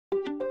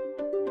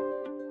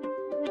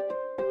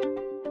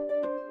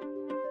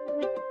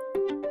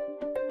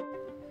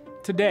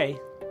Today,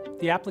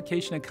 the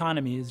application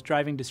economy is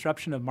driving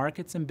disruption of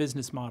markets and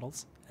business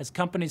models as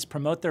companies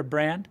promote their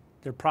brand,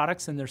 their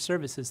products, and their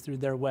services through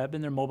their web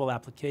and their mobile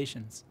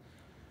applications.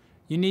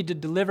 You need to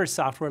deliver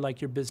software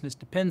like your business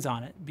depends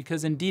on it,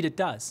 because indeed it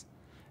does,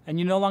 and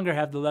you no longer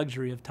have the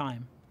luxury of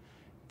time.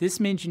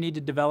 This means you need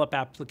to develop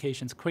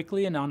applications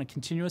quickly and on a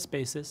continuous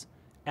basis,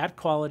 at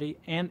quality,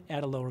 and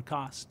at a lower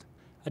cost.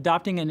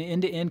 Adopting an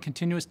end-to-end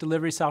continuous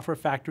delivery software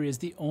factory is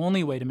the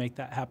only way to make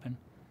that happen.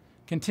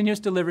 Continuous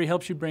delivery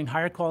helps you bring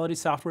higher quality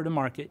software to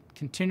market,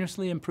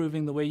 continuously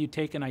improving the way you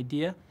take an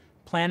idea,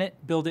 plan it,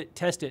 build it,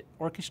 test it,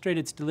 orchestrate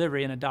its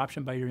delivery and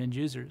adoption by your end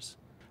users.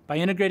 By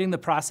integrating the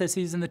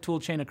processes and the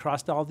toolchain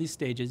across all these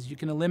stages, you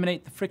can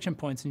eliminate the friction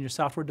points in your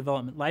software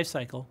development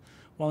lifecycle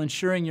while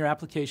ensuring your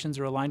applications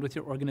are aligned with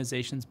your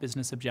organization's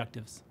business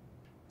objectives.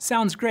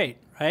 Sounds great,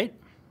 right?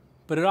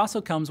 But it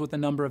also comes with a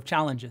number of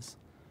challenges.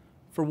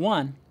 For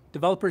one,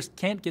 developers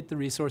can't get the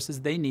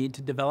resources they need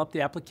to develop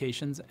the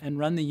applications and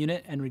run the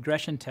unit and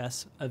regression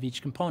tests of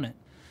each component.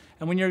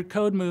 And when your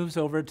code moves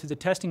over to the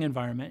testing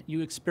environment,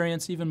 you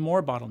experience even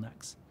more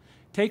bottlenecks.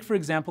 Take, for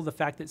example, the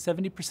fact that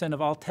 70%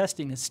 of all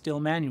testing is still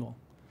manual.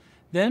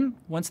 Then,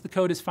 once the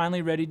code is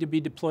finally ready to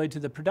be deployed to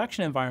the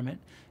production environment,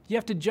 you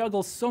have to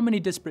juggle so many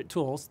disparate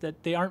tools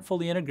that they aren't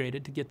fully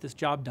integrated to get this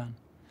job done.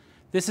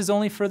 This is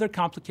only further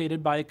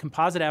complicated by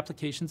composite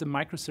applications and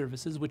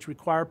microservices which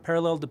require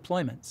parallel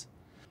deployments.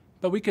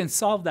 But we can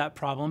solve that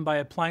problem by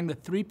applying the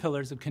 3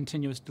 pillars of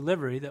continuous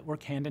delivery that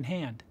work hand in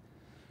hand: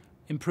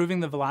 improving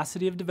the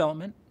velocity of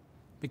development,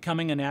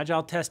 becoming an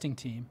agile testing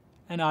team,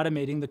 and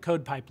automating the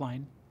code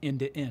pipeline end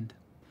to end.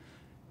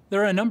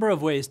 There are a number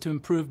of ways to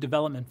improve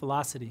development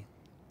velocity.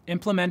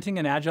 Implementing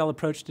an agile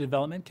approach to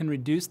development can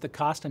reduce the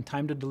cost and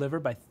time to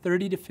deliver by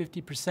 30 to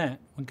 50%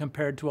 when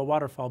compared to a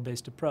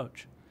waterfall-based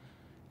approach.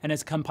 And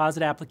as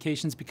composite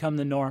applications become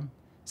the norm,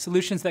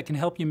 solutions that can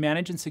help you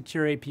manage and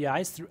secure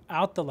APIs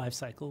throughout the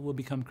lifecycle will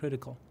become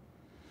critical.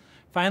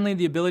 Finally,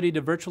 the ability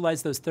to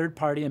virtualize those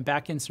third-party and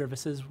back-end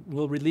services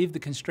will relieve the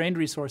constrained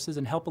resources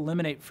and help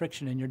eliminate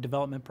friction in your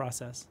development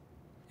process.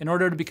 In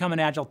order to become an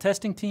agile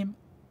testing team,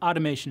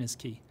 automation is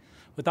key.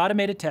 With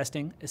automated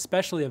testing,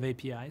 especially of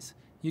APIs,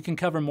 you can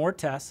cover more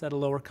tests at a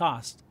lower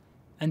cost.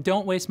 And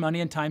don't waste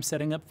money and time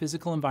setting up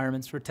physical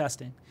environments for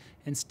testing.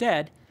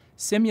 Instead,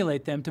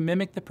 simulate them to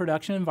mimic the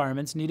production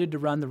environments needed to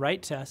run the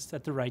right tests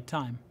at the right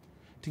time.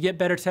 To get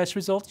better test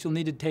results, you'll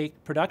need to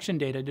take production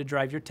data to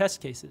drive your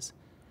test cases.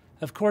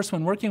 Of course,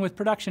 when working with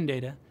production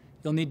data,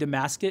 you'll need to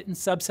mask it and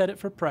subset it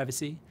for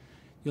privacy.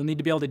 You'll need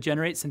to be able to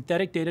generate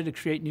synthetic data to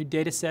create new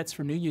data sets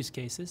for new use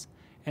cases,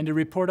 and to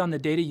report on the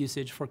data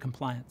usage for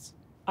compliance.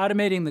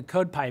 Automating the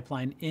code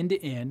pipeline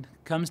end-to-end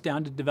comes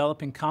down to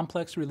developing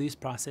complex release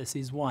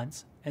processes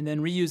once, and then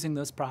reusing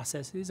those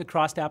processes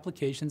across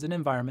applications and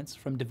environments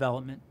from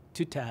development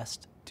to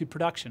test to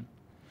production.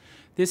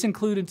 This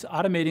includes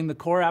automating the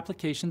core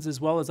applications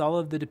as well as all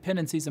of the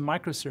dependencies and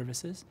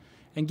microservices,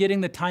 and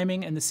getting the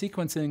timing and the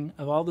sequencing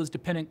of all those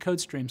dependent code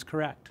streams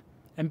correct.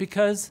 And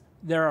because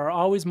there are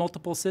always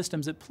multiple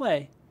systems at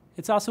play,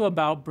 it's also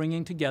about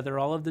bringing together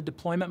all of the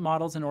deployment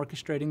models and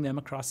orchestrating them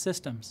across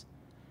systems.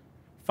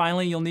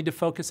 Finally, you'll need to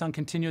focus on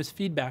continuous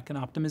feedback and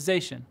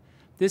optimization.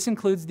 This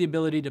includes the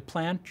ability to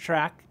plan,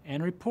 track,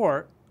 and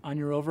report on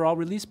your overall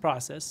release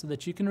process so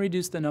that you can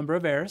reduce the number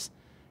of errors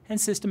and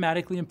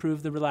systematically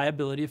improve the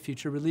reliability of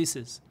future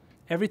releases.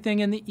 Everything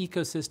in the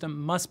ecosystem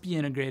must be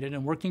integrated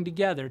and working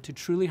together to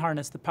truly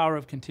harness the power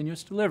of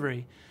continuous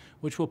delivery,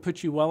 which will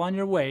put you well on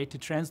your way to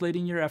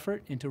translating your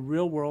effort into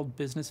real-world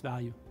business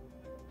value.